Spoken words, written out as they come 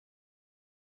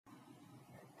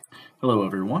Hello,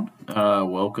 everyone.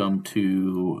 Welcome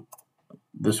to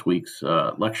this week's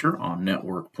lecture on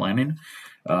network planning.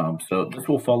 So this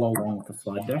will follow along with the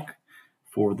slide deck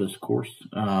for this course.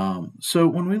 So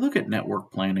when we look at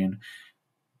network planning,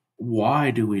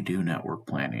 why do we do network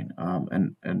planning?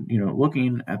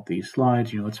 Looking at these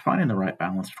slides, it's finding the right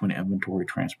balance between inventory,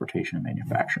 transportation, and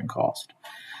manufacturing cost.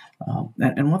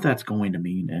 And what that's going to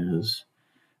mean is,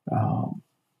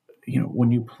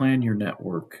 when you plan your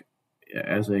network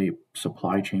as a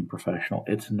supply chain professional,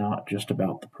 it's not just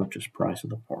about the purchase price of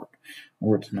the part,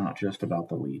 or it's not just about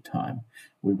the lead time.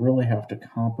 We really have to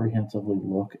comprehensively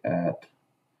look at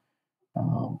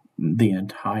the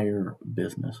entire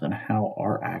business and how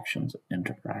our actions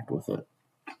interact with it.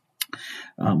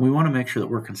 We want to make sure that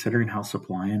we're considering how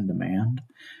supply and demand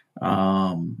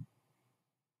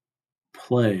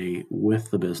play with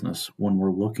the business when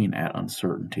we're looking at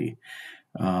uncertainty.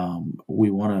 We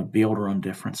want to be able to run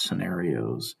different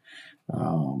scenarios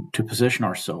to position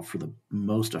ourselves for the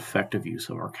most effective use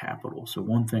of our capital. So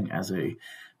one thing as a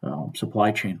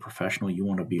supply chain professional you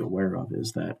want to be aware of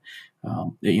is that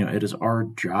it is our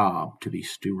job to be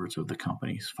stewards of the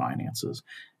company's finances.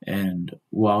 And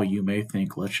while you may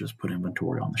think, let's just put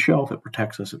inventory on the shelf, it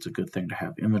protects us, it's a good thing to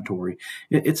have inventory,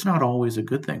 it's not always a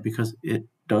good thing because it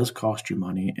does cost you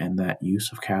money, and that use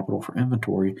of capital for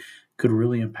inventory could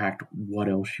really impact what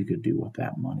else you could do with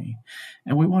that money.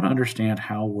 And we want to understand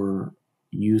how we're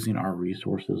using our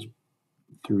resources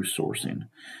through sourcing.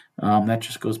 That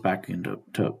just goes back into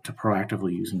to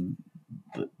proactively using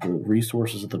the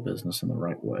resources of the business in the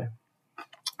right way.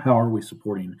 How are we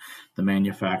supporting the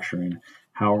manufacturing?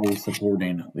 How are we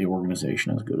supporting the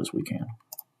organization as good as we can?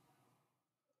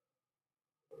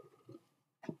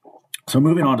 So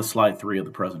moving on to slide 3 of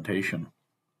the presentation,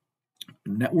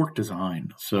 network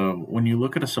design. So when you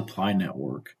look at a supply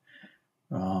network,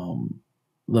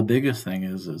 the biggest thing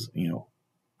is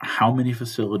how many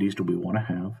facilities do we want to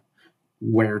have?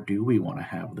 Where do we want to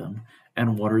have them?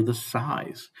 And what are the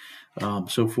size?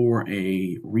 So for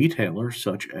a retailer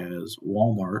such as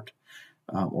Walmart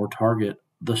or Target,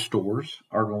 the stores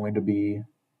are going to be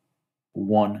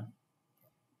one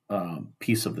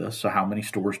piece of this. So how many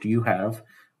stores do you have?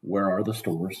 Where are the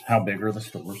stores? How big are the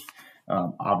stores?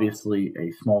 Obviously,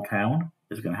 a small town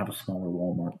is going to have a smaller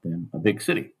Walmart than a big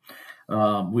city.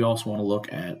 We also want to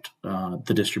look at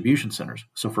the distribution centers.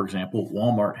 So, for example,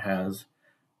 Walmart has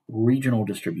regional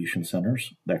distribution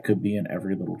centers that could be in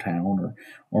every little town,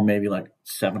 or maybe like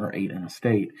 7 or 8 in a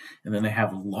state. And then they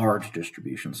have large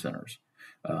distribution centers.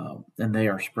 And they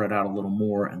are spread out a little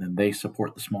more, and then they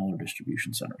support the smaller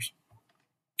distribution centers.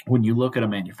 When you look at a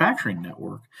manufacturing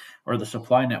network or the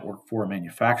supply network for a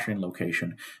manufacturing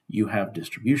location, you have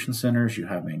distribution centers, you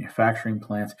have manufacturing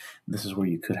plants. This is where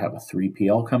you could have a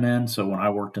 3PL come in. So when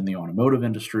I worked in the automotive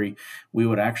industry, we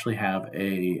would actually have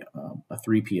a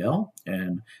 3PL,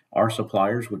 and our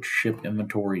suppliers would ship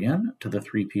inventory in to the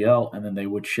 3PL, and then they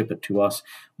would ship it to us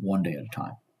one day at a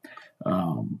time.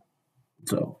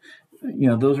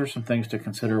 Those are some things to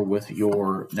consider with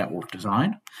your network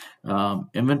design.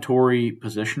 Inventory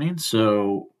positioning.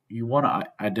 So you want to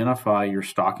identify your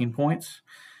stocking points.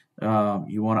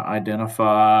 You want to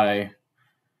identify,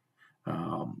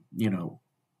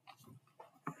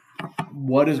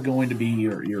 what is going to be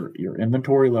your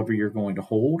inventory level you're going to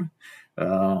hold.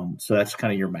 So that's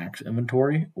kind of your max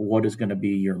inventory. What is going to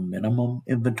be your minimum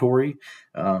inventory?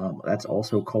 That's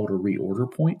also called a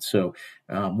reorder point. So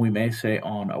we may say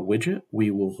on a widget, we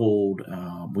will hold,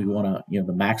 we want to,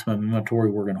 the maximum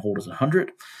inventory we're going to hold is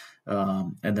 100.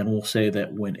 And then we'll say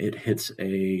that when it hits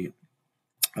a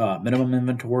minimum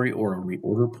inventory or a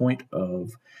reorder point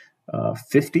of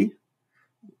 50,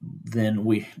 then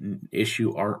we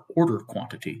issue our order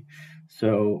quantity.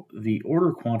 So the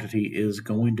order quantity is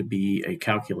going to be a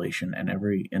calculation, and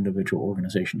every individual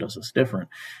organization does this different,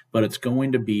 but it's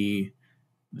going to be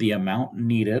the amount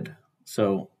needed,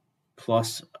 so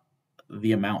plus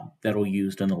the amount that'll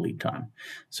used in the lead time.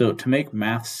 So to make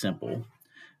math simple,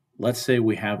 let's say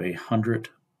we have 100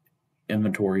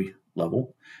 inventory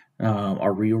level.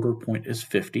 Our reorder point is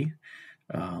 50.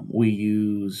 We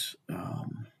use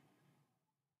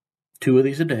 2 of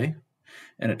these a day,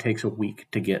 and it takes a week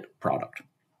to get product.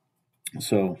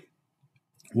 So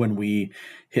when we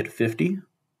hit 50,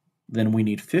 then we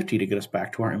need 50 to get us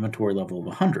back to our inventory level of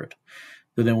 100.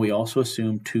 But then we also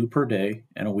assume 2 per day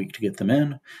and a week to get them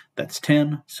in. That's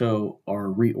 10. So our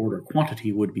reorder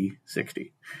quantity would be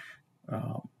 60.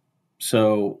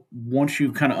 So once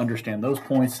you kind of understand those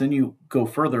points, then you go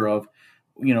further of,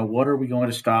 what are we going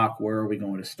to stock? Where are we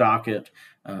going to stock it?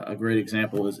 A great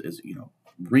example is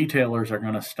retailers are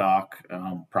going to stock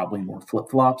probably more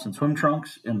flip-flops and swim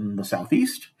trunks in the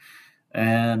Southeast.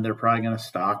 and they're probably going to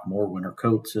stock more winter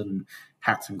coats and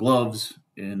hats and gloves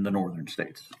in the northern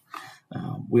states.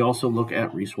 We also look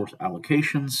at resource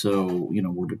allocation. So,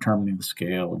 we're determining the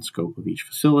scale and scope of each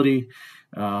facility,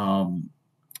 and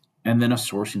then a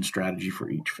sourcing strategy for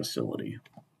each facility.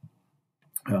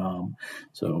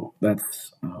 So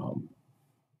that's,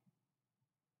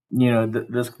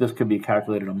 this could be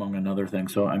calculated among another thing.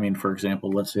 So, for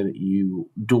example, let's say that you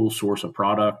dual source a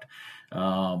product.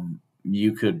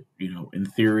 You could, in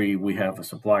theory, we have a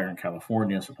supplier in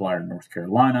California, a supplier in North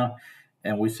Carolina,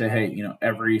 and we say, hey,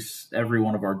 every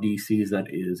one of our DCs that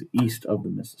is east of the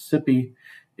Mississippi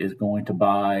is going to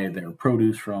buy their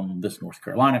produce from this North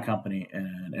Carolina company,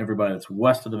 and everybody that's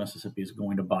west of the Mississippi is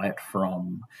going to buy it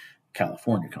from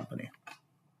California company.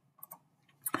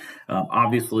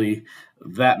 Obviously,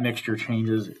 that mixture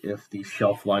changes if the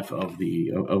shelf life of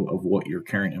what you're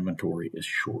carrying inventory is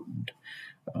shortened.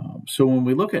 So when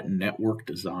we look at network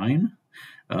design,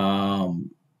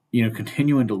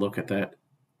 continuing to look at that,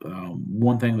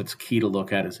 one thing that's key to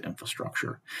look at is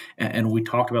infrastructure. And we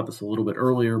talked about this a little bit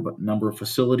earlier, but number of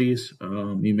facilities,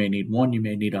 you may need one, you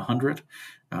may need 100,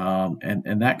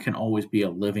 and that can always be a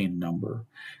living number.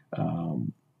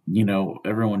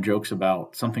 Everyone jokes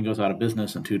about something goes out of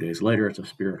business and 2 days later it's a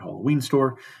Spirit Halloween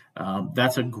store.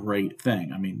 That's a great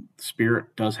thing.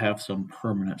 Spirit does have some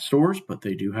permanent stores, but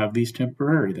they do have these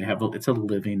temporary. It's a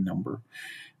living number.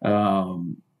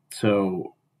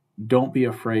 So don't be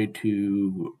afraid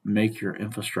to make your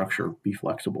infrastructure be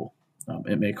flexible.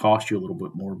 It may cost you a little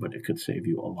bit more, but it could save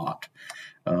you a lot.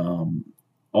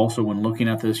 Also, when looking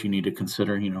at this, you need to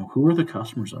consider, who are the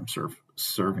customers I'm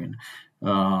serving?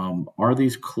 Are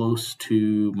these close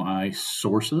to my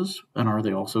sources, and are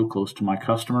they also close to my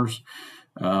customers?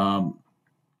 And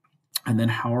then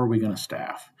how are we going to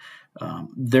staff?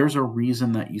 There's a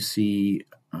reason that you see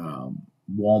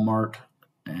Walmart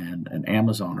and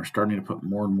Amazon are starting to put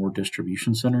more and more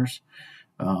distribution centers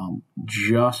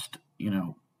just,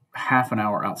 half an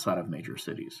hour outside of major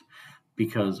cities,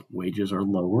 because wages are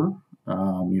lower.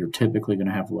 You're typically going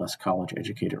to have less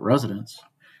college-educated residents.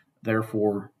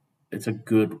 Therefore, it's a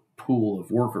good pool of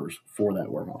workers for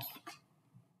that warehouse.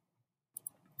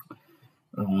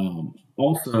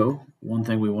 Also, one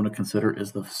thing we want to consider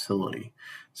is the facility.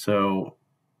 So,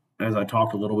 as I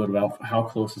talked a little bit about, how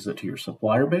close is it to your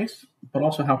supplier base, but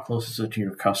also how close is it to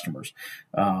your customers?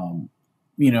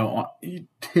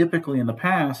 Typically in the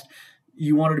past,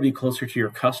 you wanted to be closer to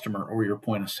your customer or your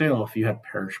point of sale if you had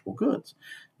perishable goods.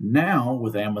 Now,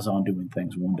 with Amazon doing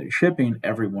things one-day shipping,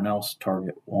 everyone else,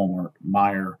 Target, Walmart,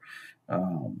 Meijer,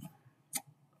 I'm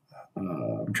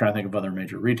trying to think of other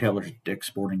major retailers, Dick's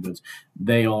Sporting Goods,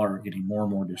 they all are getting more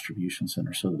and more distribution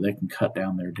centers so that they can cut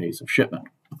down their days of shipment.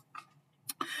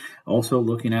 Also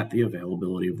looking at the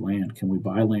availability of land. Can we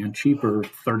buy land cheaper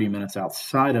 30 minutes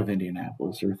outside of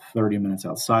Indianapolis or 30 minutes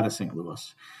outside of St.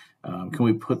 Louis? Can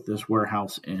we put this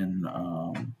warehouse in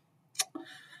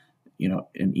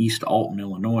East Alton,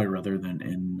 Illinois, rather than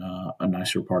in a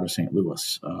nicer part of St.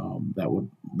 Louis? That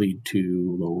would lead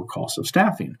to lower costs of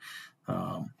staffing.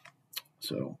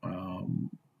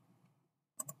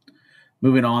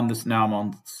 Moving on, now I'm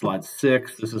on slide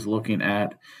 6. This is looking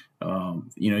at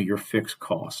your fixed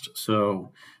cost.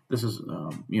 So this is,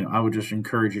 I would just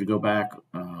encourage you to go back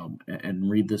and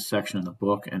read this section in the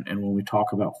book. And when we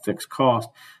talk about fixed cost,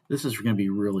 this is going to be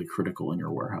really critical in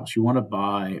your warehouse. You want to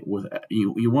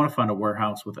you want to find a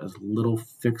warehouse with as little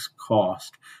fixed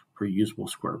cost per usable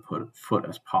square foot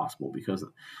as possible, because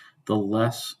the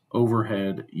less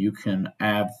overhead you can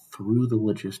add through the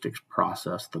logistics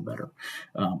process, the better.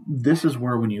 This is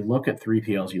where, when you look at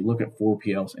 3PLs, you look at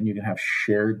 4PLs, and you can have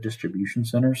shared distribution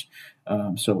centers.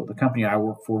 So the company I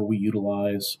work for, we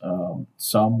utilize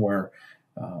some where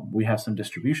we have some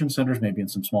distribution centers, maybe in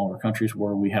some smaller countries,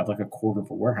 where we have like a quarter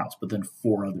of a warehouse, but then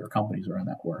 4 other companies are in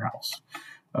that warehouse.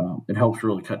 It helps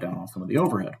really cut down on some of the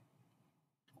overhead.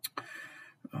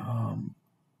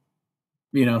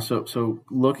 So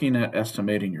looking at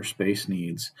estimating your space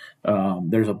needs,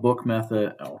 there's a book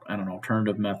method and an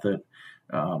alternative method.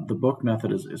 The book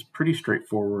method is pretty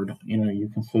straightforward. You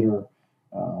consider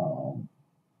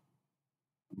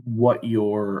what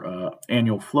your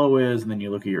annual flow is, and then you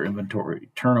look at your inventory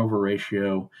turnover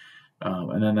ratio,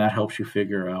 and then that helps you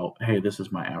figure out, hey, this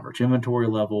is my average inventory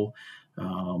level.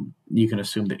 You can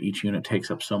assume that each unit takes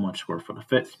up so much square foot of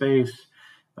fit space,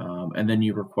 and then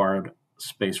you required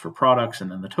space for products,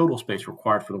 and then the total space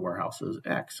required for the warehouse is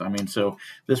X. So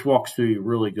this walks through you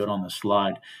really good on the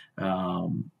slide.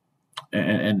 And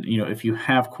if you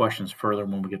have questions further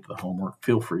when we get to the homework,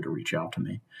 feel free to reach out to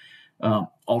me.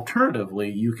 Alternatively,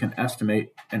 you can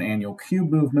estimate an annual cube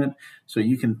movement. So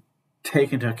you can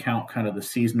take into account kind of the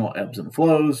seasonal ebbs and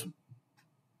flows,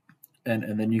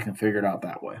 and then you can figure it out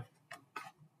that way.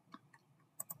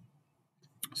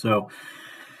 So,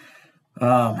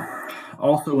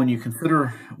 also when you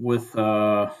consider with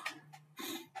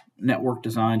network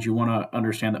designs, you want to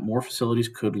understand that more facilities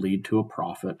could lead to a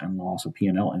profit and loss of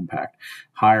P&L impact,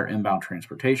 higher inbound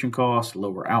transportation costs,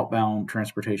 lower outbound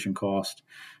transportation costs.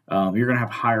 You're going to have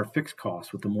higher fixed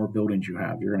costs with the more buildings you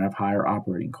have. You're going to have higher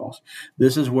operating costs.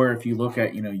 This is where if you look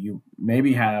at, you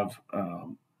maybe have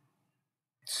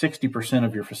 60%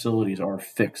 of your facilities are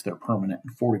fixed, they're permanent,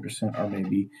 and 40% are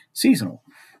maybe seasonal.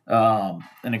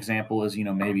 An example is,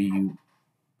 maybe you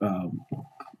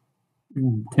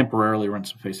temporarily rent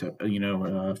some space,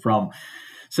 from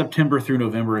September through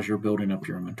November as you're building up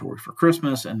your inventory for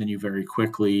Christmas, and then you very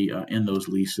quickly end those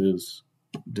leases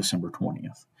December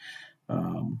 20th.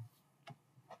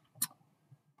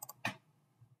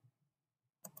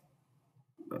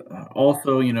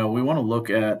 Also, we want to look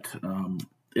at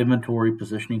inventory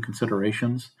positioning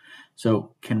considerations.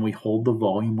 So, can we hold the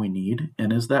volume we need,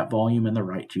 and is that volume in the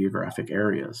right geographic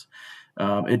areas?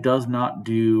 It does not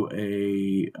do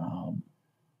a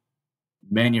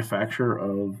manufacturer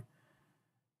of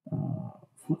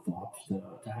flip-flops to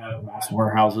have mass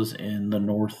warehouses in the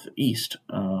Northeast.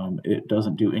 It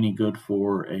doesn't do any good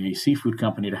for a seafood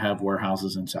company to have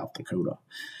warehouses in South Dakota.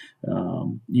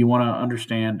 You want to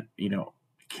understand,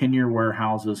 can your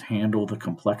warehouses handle the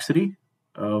complexity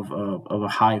of a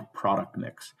high product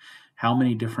mix? How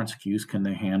many different SKUs can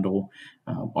they handle?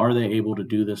 Are they able to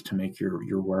do this to make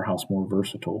your warehouse more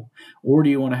versatile? Or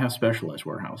do you want to have specialized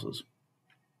warehouses?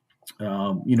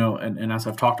 And as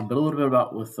I've talked a little bit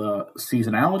about with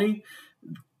seasonality,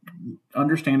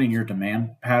 understanding your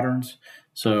demand patterns.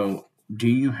 So do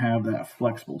you have that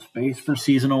flexible space for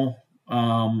seasonal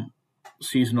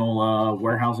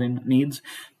warehousing needs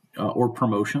or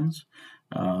promotions?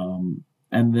 And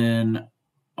then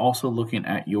also looking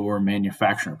at your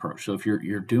manufacturing approach. So if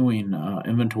you're doing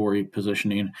inventory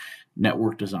positioning,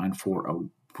 network design for a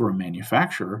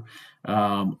manufacturer,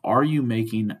 are you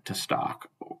making to stock?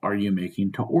 Are you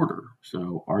making to order?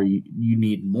 So you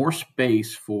need more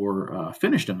space for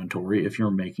finished inventory if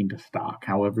you're making to stock.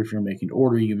 However, if you're making to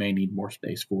order, you may need more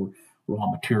space for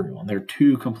raw material. And they're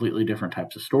two completely different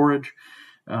types of storage.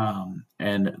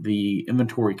 And the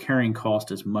inventory carrying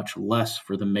cost is much less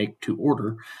for the make to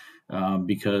order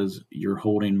because you're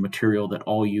holding material that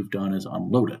all you've done is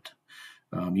unload it.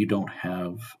 You don't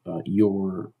have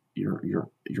your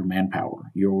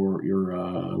manpower,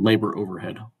 your labor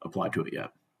overhead applied to it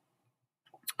yet.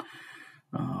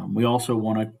 We also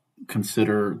want to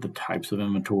consider the types of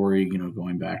inventory,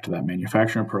 going back to that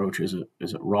manufacturing approach. Is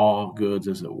it raw goods?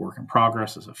 Is it work in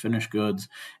progress? Is it finished goods?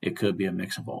 It could be a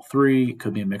mix of all three. It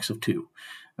could be a mix of two.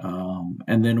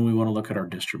 And then we want to look at our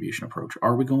distribution approach.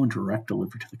 Are we going direct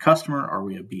delivery to the customer? Are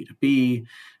we a B2B?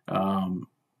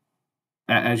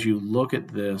 As you look at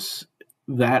this,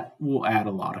 that will add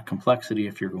a lot of complexity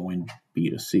if you're going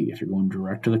B2C. If you're going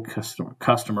direct to the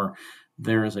customer,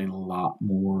 there is a lot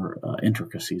more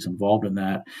intricacies involved in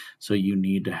that. So you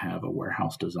need to have a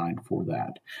warehouse designed for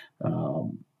that.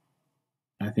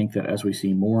 I think that as we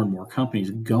see more and more companies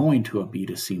going to a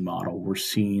B2C model, we're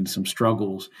seeing some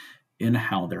struggles in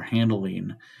how they're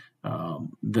handling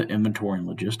the inventory and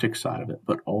logistics side of it,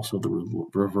 but also the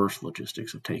reverse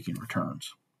logistics of taking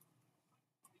returns.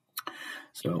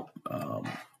 So,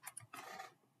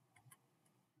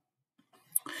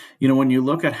 when you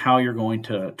look at how you're going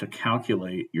to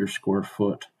calculate your square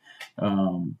foot,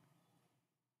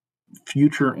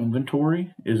 future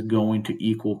inventory is going to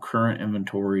equal current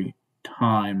inventory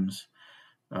times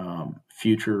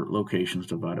future locations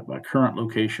divided by current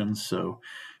locations. So,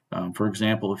 for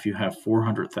example, if you have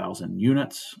 400,000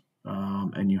 units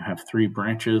and you have 3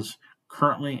 branches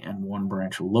currently and 1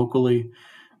 branch locally,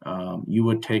 you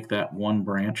would take that 1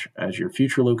 branch as your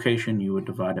future location. You would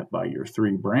divide it by your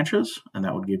 3 branches, and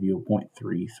that would give you a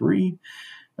 0.33.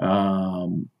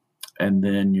 And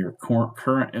then your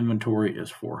current inventory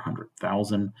is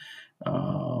 400,000,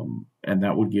 and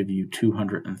that would give you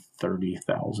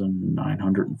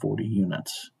 230,940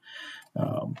 units.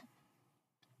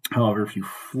 However, if you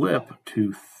flip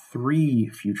to 3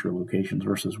 future locations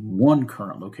versus 1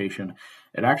 current location,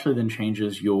 it actually then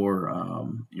changes your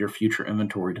future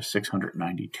inventory to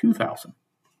 692,000.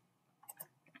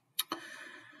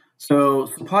 So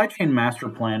supply chain master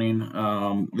planning,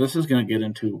 this is going to get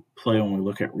into play when we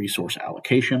look at resource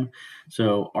allocation.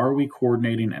 So are we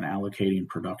coordinating and allocating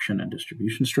production and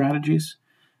distribution strategies?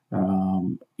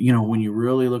 When you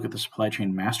really look at the supply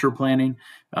chain master planning,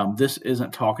 this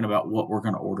isn't talking about what we're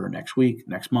going to order next week,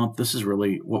 next month. This is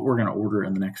really what we're going to order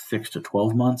in the next 6 to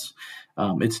 12 months.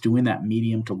 It's doing that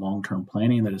medium to long-term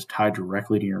planning that is tied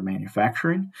directly to your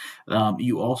manufacturing.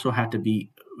 You also have to be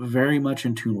very much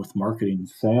in tune with marketing and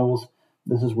sales.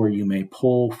 This is where you may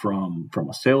pull from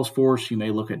a sales force. You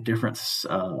may look at different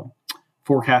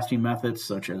forecasting methods,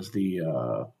 such as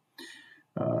the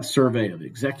survey of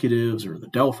executives or the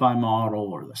Delphi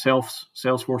model or the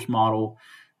Salesforce model.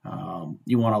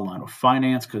 You want to align with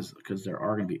finance because there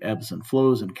are going to be ebbs and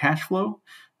flows in cash flow,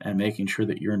 and making sure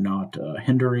that you're not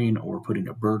hindering or putting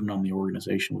a burden on the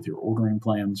organization with your ordering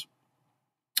plans.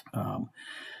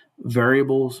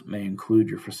 Variables may include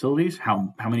your facilities.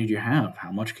 How many do you have?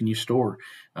 How much can you store?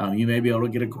 You may be able to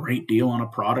get a great deal on a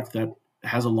product that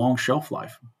has a long shelf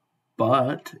life.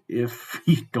 But if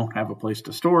you don't have a place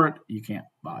to store it, you can't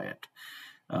buy it.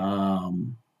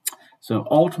 So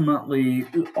ultimately,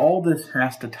 all this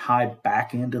has to tie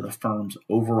back into the firm's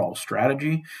overall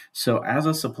strategy. So as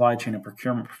a supply chain and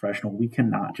procurement professional, we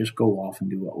cannot just go off and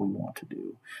do what we want to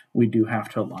do. We do have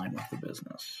to align with the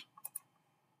business.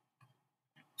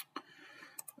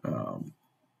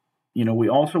 We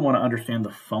also want to understand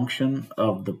the function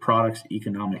of the product's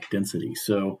economic density.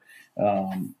 So,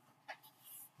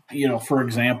 for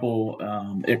example,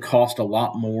 it costs a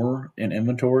lot more in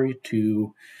inventory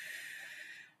to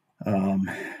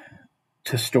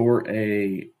store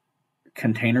a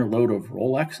container load of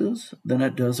Rolexes than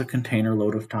it does a container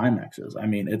load of Timexes. I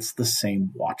mean, it's the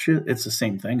same watches. It's the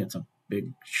same thing. It's a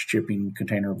big shipping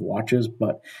container of watches,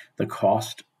 but the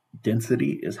cost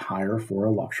density is higher for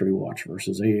a luxury watch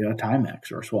versus a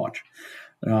Timex or a Swatch.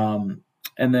 And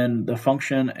then the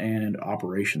function and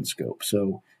operation scope.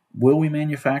 So will we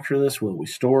manufacture this? Will we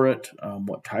store it?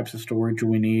 What types of storage do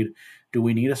we need? Do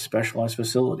we need a specialized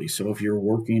facility? So if you're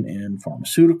working in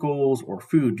pharmaceuticals or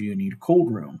food, do you need a cold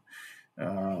room?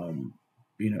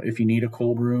 If you need a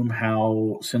cold room,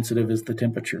 how sensitive is the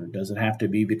temperature? Does it have to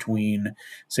be between,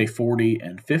 say, 40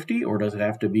 and 50, or does it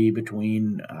have to be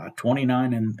between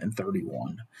 29 and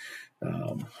 31?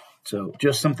 So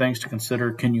just some things to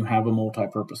consider. Can you have a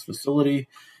multi-purpose facility,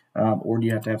 or do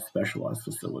you have to have specialized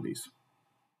facilities?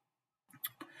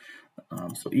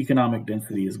 So economic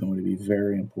density is going to be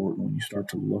very important when you start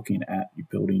to looking at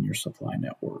building your supply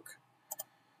network.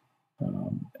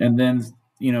 And then,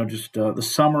 just the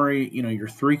summary, your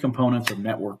three components of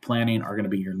network planning are going to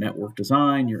be your network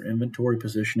design, your inventory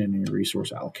positioning, and your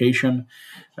resource allocation.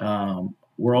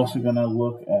 We're also going to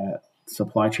look at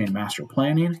supply chain master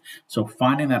planning. So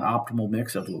finding that optimal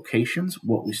mix of locations,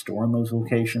 what we store in those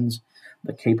locations,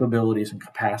 the capabilities and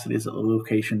capacities of the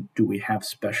location. Do we have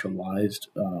specialized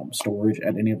storage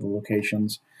at any of the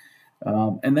locations?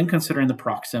 And then considering the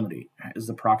proximity. Is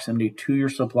the proximity to your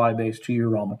supply base, to your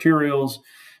raw materials?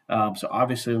 So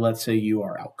obviously, let's say you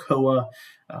are Alcoa.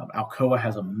 Alcoa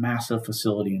has a massive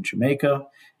facility in Jamaica,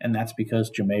 and that's because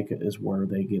Jamaica is where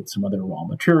they get some of their raw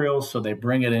materials. So they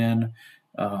bring it in,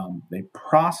 they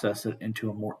process it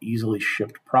into a more easily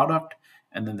shipped product,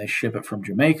 and then they ship it from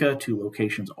Jamaica to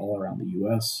locations all around the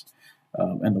U.S.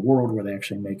 And the world where they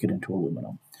actually make it into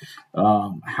aluminum.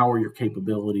 How are your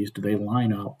capabilities? Do they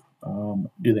line up?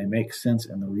 Do they make sense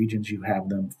in the regions you have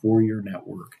them for your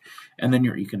network? And then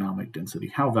your economic density.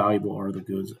 How valuable are the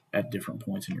goods at different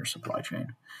points in your supply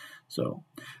chain? So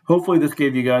hopefully this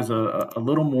gave you guys a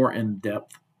little more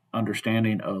in-depth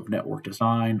understanding of network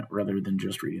design rather than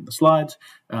just reading the slides.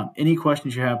 Any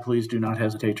questions you have, please do not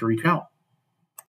hesitate to reach out.